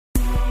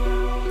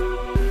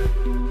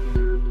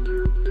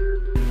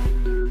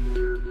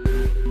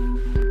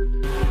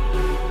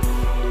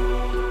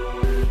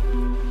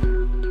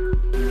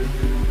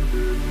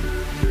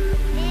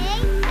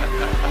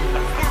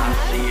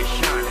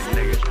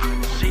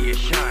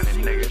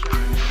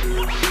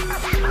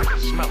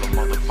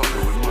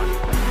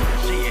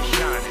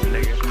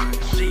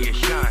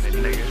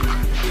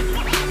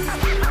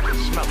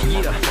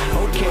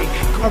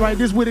Alright,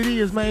 this what it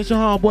is, man. It's your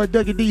homeboy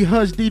Dougie D,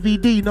 H.U.S.H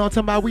DVD. You know what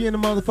I'm talking about? We in the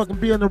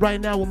motherfucking building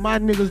right now with my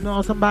niggas, you know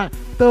what I'm talking about?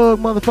 Thug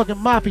motherfucking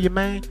Mafia,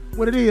 man.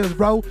 What it is,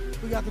 bro.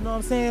 We got to know what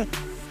I'm saying?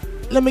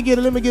 Let me get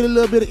a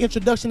little bit of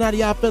introduction out of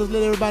y'all fellas.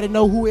 Let everybody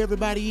know who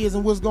everybody is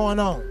and what's going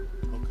on.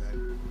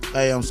 Okay.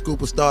 Hey, I'm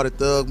Scooper Star, the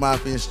Thug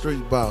Mafia and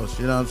Street Boss.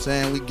 You know what I'm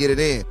saying? We get it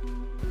in.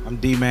 I'm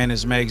D-Man,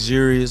 Max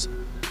Juries,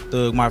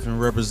 Thug Mafia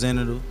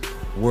representative,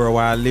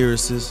 worldwide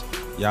lyricist.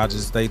 Y'all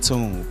just stay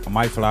tuned. I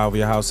might fly over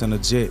your house in a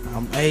jet.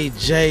 I'm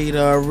AJ,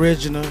 the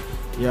original.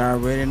 You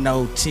already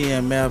know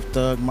TMF,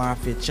 Thug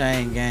Mafia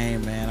Chain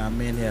Gang, man.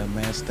 I'm in here,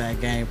 man. Stack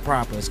Game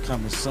proper. It's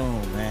coming soon,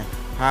 man.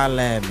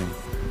 Holla at me.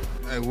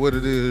 Hey, what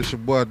it is, it's your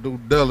boy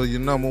Dudella, your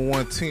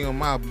 #1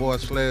 TMI boy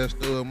 /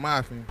 Thug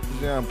Mafia.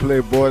 Yeah, I'm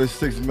Playboy, the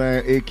 6th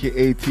man,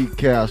 aka T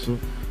Castle.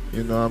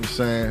 You know what I'm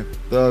saying?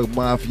 Thug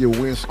Mafia,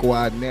 Win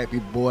Squad,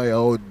 Nappy Boy,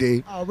 all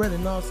day. Already,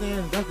 know what I'm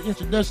saying? That's the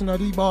introduction of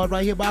these bars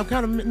right here. But I'm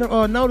kind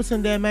of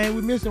noticing that, man.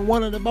 We missing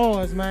one of the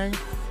bars, man.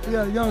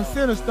 Yeah, young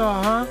Center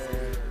Star, huh?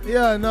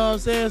 Yeah, know what I'm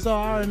saying? So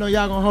I already know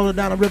y'all gonna hold it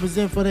down and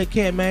represent for that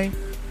cat, man.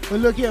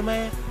 But look here,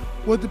 man.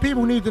 What the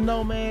people need to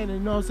know, man, and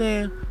you know what I'm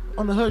saying?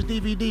 On the H.U.S.H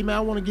DVD, man,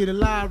 I want to get it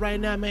live right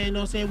now, man. You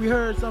know what I'm saying? We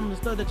heard some of the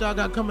stuff that y'all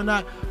got coming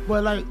out,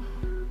 but like,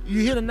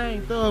 you hear the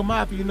name Thug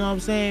Mafia, you know what I'm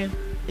saying?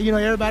 And, you know,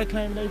 everybody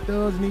claiming they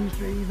thugs in these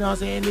streets, you know what I'm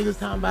saying? Niggas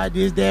talking about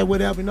this, that,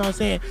 whatever, you know what I'm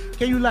saying?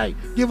 Can you, like,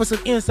 give us some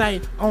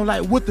insight on,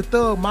 like, what the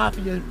Thug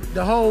Mafia,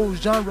 the whole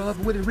genre of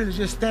it, what it really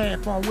just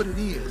stands for and what it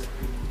is?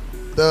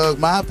 Thug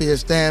Mafia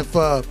stands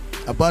for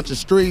a bunch of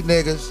street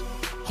niggas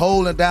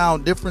holding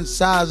down different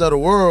sides of the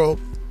world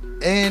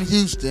and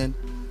Houston.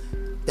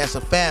 That's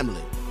a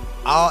family.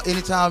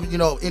 Anytime, you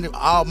know,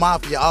 all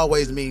mafia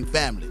always mean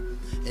family.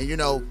 And, you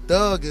know,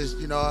 thug is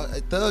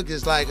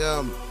like,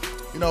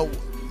 you know,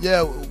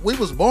 yeah, we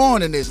was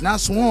born in this, not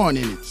sworn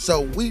in it.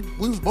 So we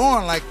was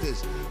born like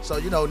this. So,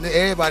 you know,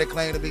 everybody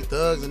claim to be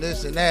thugs and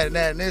this and that and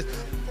that and this.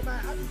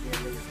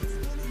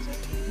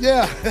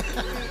 Yeah.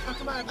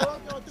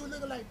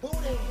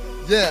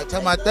 Yeah,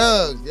 talking about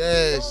thugs.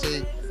 Yeah,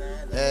 see.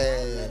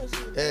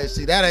 Yeah,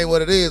 see, that ain't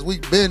what it is. We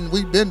been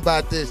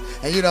about this.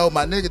 And you know,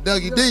 my nigga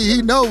Dougie D,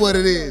 he know what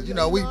it is. You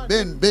know, we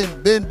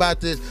been about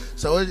this.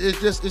 So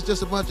it's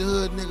just a bunch of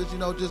hood niggas, you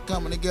know, just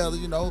coming together,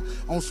 you know,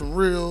 on some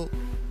real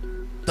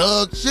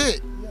thug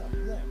shit.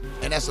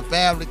 And that's a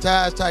family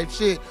ties type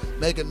shit,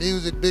 making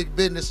music, big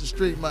business, and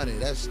street money.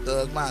 That's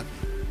Thug Mafia.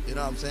 You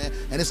know what I'm saying?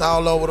 And it's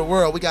all over the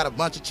world. We got a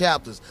bunch of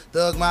chapters.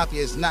 Thug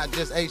Mafia is not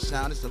just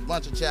H-Town, it's a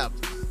bunch of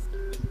chapters.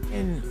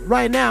 And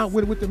right now,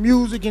 with the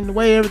music and the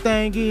way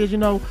everything is, you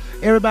know,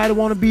 everybody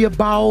want to be a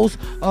boss.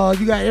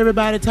 You got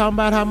everybody talking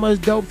about how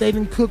much dope they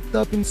done cooked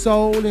up and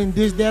sold and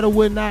this, that, or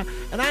whatnot.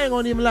 And I ain't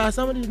gonna even lie,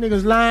 some of these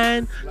niggas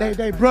lying.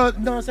 They brother,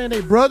 you know what I'm saying?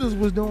 They brothers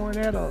was doing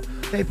that, or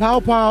they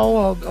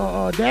pawpaw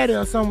or daddy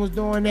or something was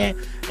doing that.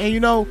 And you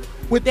know,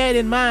 with that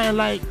in mind,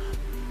 like,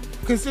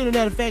 considering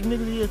that the fact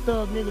niggas is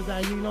thug niggas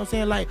out here, you know what I'm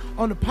saying? Like,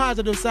 on the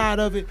positive side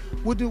of it,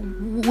 what you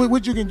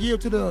can give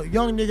to the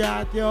young nigga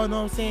out there, you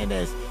know what I'm saying,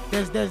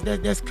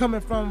 that's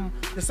coming from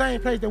the same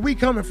place that we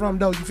coming from,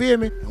 though, you feel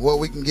me? And what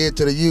we can give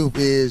to the youth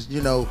is,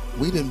 you know,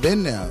 we done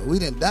been there. We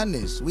done done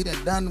this. We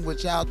done done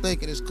what y'all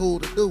thinking is cool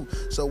to do.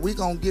 So we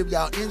gonna give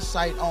y'all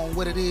insight on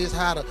what it is,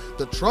 how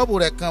the trouble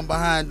that come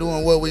behind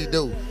doing what we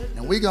do.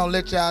 And we gonna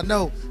let y'all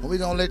know, and we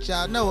gonna let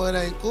y'all know it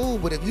ain't cool,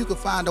 but if you can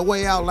find a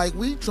way out like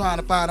we trying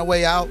to find a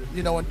way out,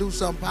 you know, and do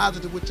something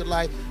positive with your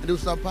life and do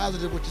something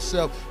positive with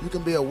yourself, you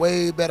can be a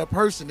way better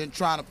person than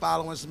trying to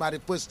follow in somebody's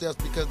footsteps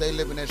because they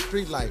live in that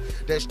street life.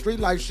 That street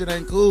life shit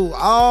ain't cool.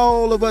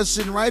 All of us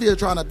sitting right here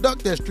trying to duck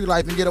that street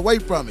life and get away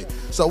from it.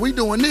 So we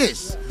doing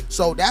this.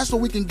 So that's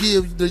what we can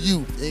give the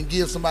youth and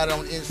give somebody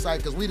on insight,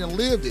 because we done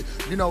lived it.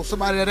 You know,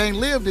 somebody that ain't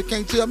lived it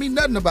can't tell me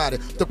nothing about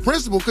it. The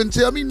principal couldn't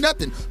tell me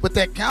nothing. But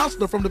that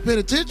counselor from the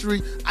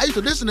penitentiary, I used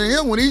to listen to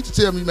him when he used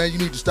to tell me, man, you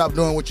need to stop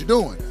doing what you're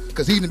doing,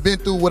 because he done been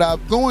through what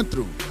I'm going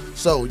through.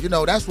 So, you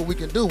know, that's what we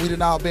can do. We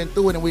done all been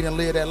through it and we done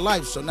live that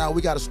life. So now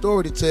we got a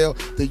story to tell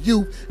the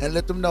youth and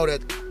let them know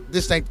that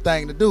this ain't the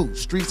thing to do.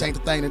 Streets ain't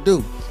the thing to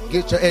do.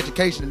 Get your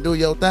education and do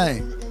your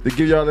thing. To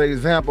give y'all an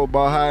example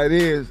about how it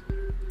is,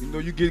 you know,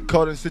 you get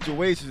caught in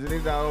situations and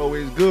it's not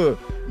always good.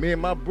 Me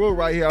and my bro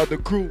right here out the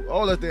crew,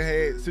 all of them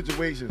had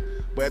situations.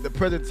 But at the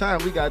present time,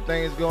 we got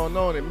things going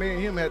on, and me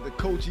and him had to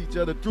coach each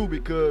other through,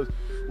 because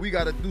we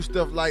got to do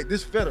stuff like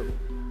this federal.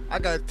 I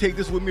got to take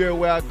this with me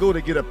everywhere I go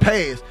to get a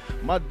pass.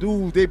 My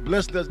dudes, they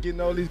blessed us getting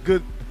all these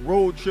good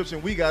road trips,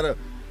 and we got to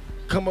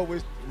come up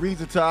with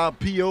reasons to our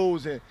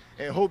POs and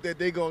hope that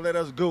they going to let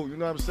us go, you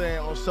know what I'm saying,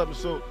 on something.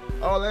 So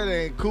all that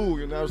ain't cool,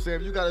 you know what I'm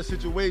saying. If you got a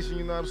situation,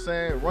 you know what I'm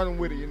saying, running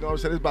with it, you know what I'm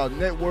saying. It's about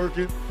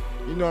networking,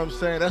 you know what I'm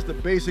saying. That's the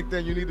basic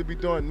thing you need to be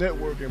doing,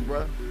 networking,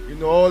 bro. You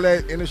know, all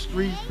that in the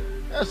street,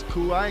 that's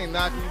cool. I ain't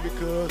knocking you,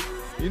 because,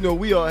 you know,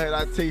 we all had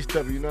our taste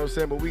of it, you know what I'm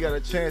saying, but we got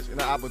a chance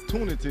and an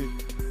opportunity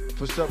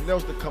for something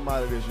else to come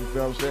out of this, you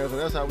feel what I'm saying? So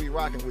that's how we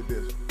rocking with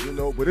this, you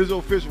know. But it's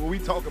official. What we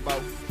talk about,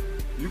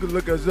 you can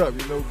look us up,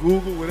 you know,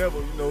 Google, whatever,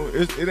 you know,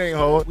 it ain't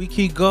hard. We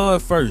keep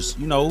God first.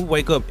 You know, we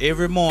wake up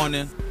every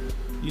morning,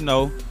 you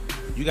know,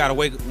 You gotta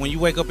when you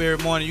wake up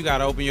every morning, you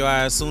gotta open your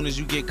eyes. As soon as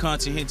you get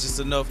conscientious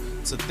enough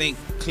to think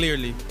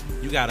clearly,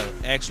 you gotta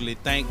actually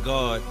thank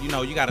God. You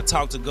know, you gotta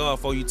talk to God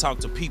before you talk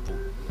to people.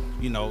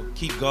 You know,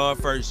 keep God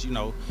first, you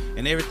know,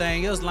 and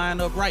everything else line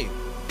up right.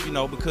 You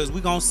know, because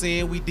we gonna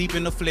sin, we deep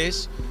in the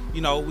flesh,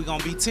 you know, we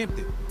gonna be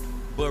tempted.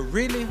 But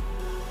really,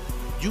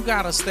 you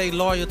gotta stay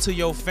loyal to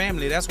your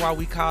family. That's why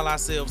we call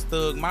ourselves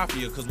Thug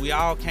Mafia, because we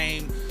all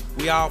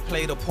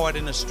played a part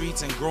in the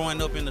streets and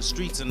growing up in the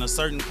streets in a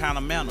certain kind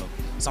of manner.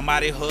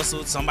 Somebody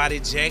hustled, somebody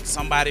jacked,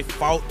 somebody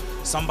fought,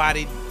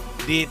 somebody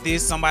did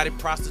this, somebody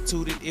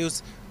prostituted.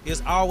 It's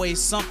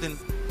always something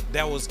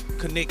that was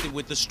connected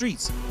with the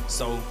streets.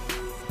 So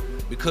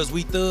because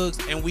we thugs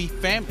and we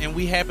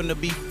happen to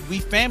be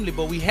family,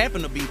 but we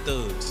happen to be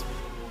thugs.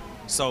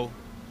 So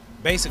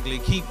basically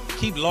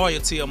keep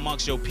loyalty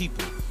amongst your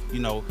people. You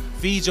know,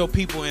 feed your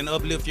people and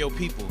uplift your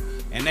people,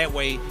 and that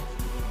way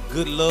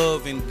good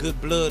love and good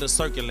blood will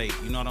circulate.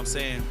 You know what I'm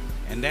saying?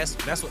 And that's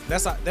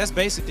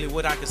basically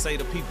what I can say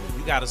to people.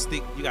 You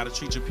gotta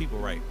treat your people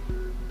right.